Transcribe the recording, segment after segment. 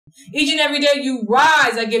Each and every day you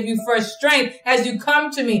rise, I give you fresh strength as you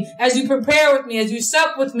come to me, as you prepare with me, as you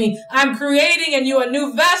sup with me. I'm creating in you a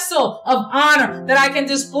new vessel of honor that I can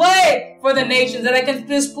display for the nations, that I can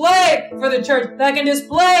display for the church, that I can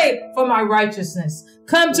display for my righteousness.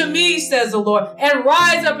 Come to me, says the Lord, and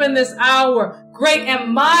rise up in this hour, great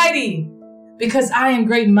and mighty, because I am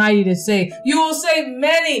great and mighty to save. You will save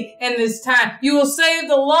many in this time. You will save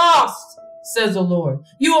the lost, says the Lord.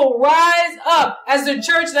 You will rise up as the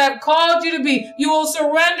church that I've called you to be. You will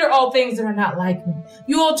surrender all things that are not like me.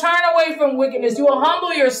 You will turn away from wickedness. You will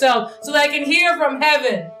humble yourself so that I can hear from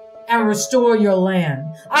heaven and restore your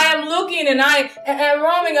land. I am looking and I am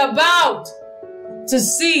roaming about to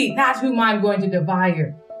see not whom I'm going to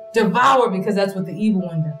devour, because that's what the evil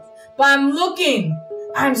one does. But I'm looking,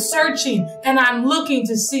 I'm searching, and I'm looking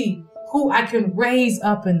to see who I can raise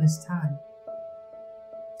up in this time.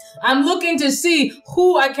 I'm looking to see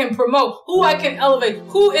who I can promote, who I can elevate,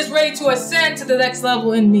 who is ready to ascend to the next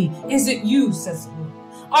level in me. Is it you, says the Lord?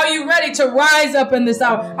 Are you ready to rise up in this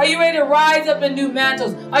hour? Are you ready to rise up in new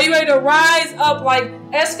mantles? Are you ready to rise up like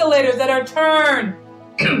escalators that are turned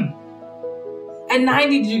at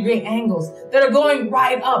 90-degree angles, that are going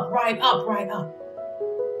right up, right up, right up?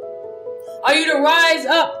 Are you to rise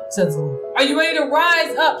up, says the Lord? Are you ready to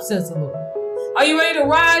rise up, says the Lord? Are you ready to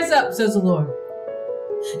rise up, says the Lord?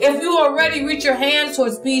 If you are ready, reach your hands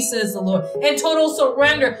towards me, says the Lord, in total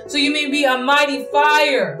surrender, so you may be a mighty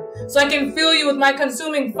fire, so I can fill you with my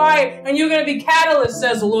consuming fire, and you're going to be catalyst,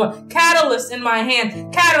 says the Lord. Catalyst in my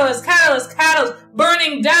hand. Catalyst, catalyst, catalyst,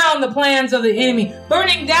 burning down the plans of the enemy,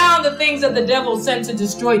 burning down the things that the devil sent to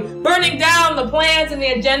destroy, burning down the plans and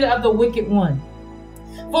the agenda of the wicked one.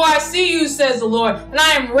 For I see you, says the Lord, and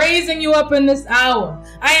I am raising you up in this hour.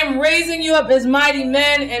 I am raising you up as mighty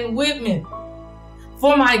men and women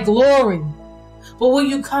for my glory. But will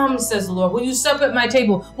you come, says the Lord? Will you sup at my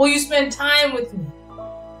table? Will you spend time with me?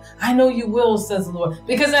 I know you will, says the Lord,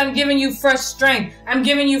 because I'm giving you fresh strength. I'm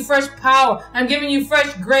giving you fresh power. I'm giving you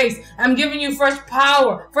fresh grace. I'm giving you fresh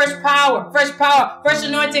power, fresh power, fresh power, fresh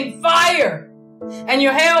anointing fire. And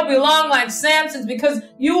your hair will be long like Samson's, because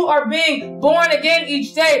you are being born again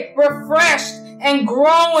each day, refreshed and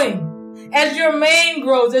growing. As your mane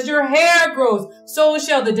grows, as your hair grows, so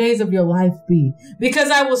shall the days of your life be. Because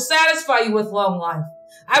I will satisfy you with long life.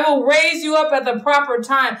 I will raise you up at the proper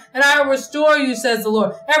time, and I will restore you, says the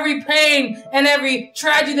Lord. Every pain and every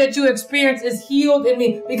tragedy that you experience is healed in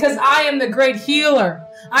me, because I am the great healer.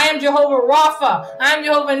 I am Jehovah Rapha. I am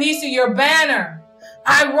Jehovah Nissi, your banner.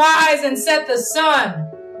 I rise and set the sun.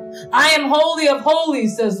 I am holy of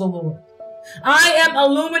holies, says the Lord. I am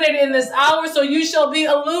illuminated in this hour, so you shall be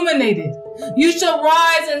illuminated. You shall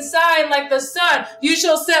rise and shine like the sun. You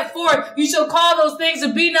shall set forth. You shall call those things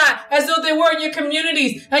to be not as though they were in your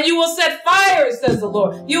communities. And you will set fire, says the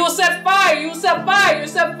Lord. You will set fire. You will set fire. You will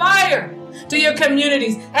set fire to your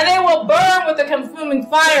communities. And they will burn with the consuming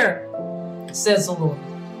fire, says the Lord.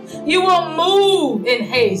 You will move in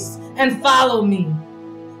haste and follow me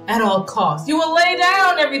at all costs. You will lay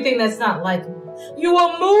down everything that's not like me. You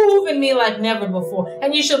will move in me like never before,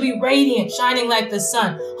 and you shall be radiant, shining like the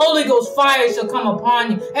sun. Holy Ghost fire shall come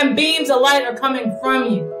upon you, and beams of light are coming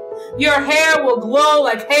from you. Your hair will glow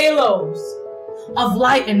like halos of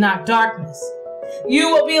light and not darkness. You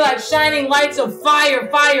will be like shining lights of fire,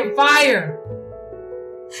 fire, fire.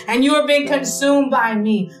 And you are being consumed by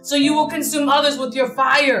me, so you will consume others with your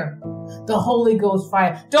fire. The Holy Ghost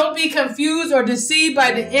fire. Don't be confused or deceived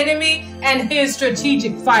by the enemy and his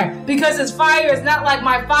strategic fire, because his fire is not like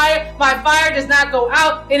my fire. My fire does not go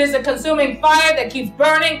out. It is a consuming fire that keeps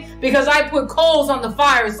burning, because I put coals on the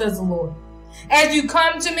fire, says the Lord. As you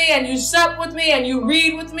come to me and you sup with me and you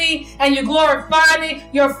read with me and you glorify me,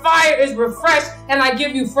 your fire is refreshed, and I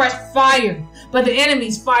give you fresh fire. But the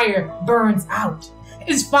enemy's fire burns out.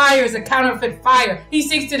 His fire is a counterfeit fire. He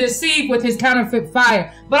seeks to deceive with his counterfeit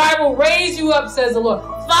fire. But I will raise you up, says the Lord.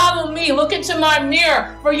 Follow me. Look into my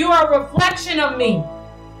mirror, for you are a reflection of me.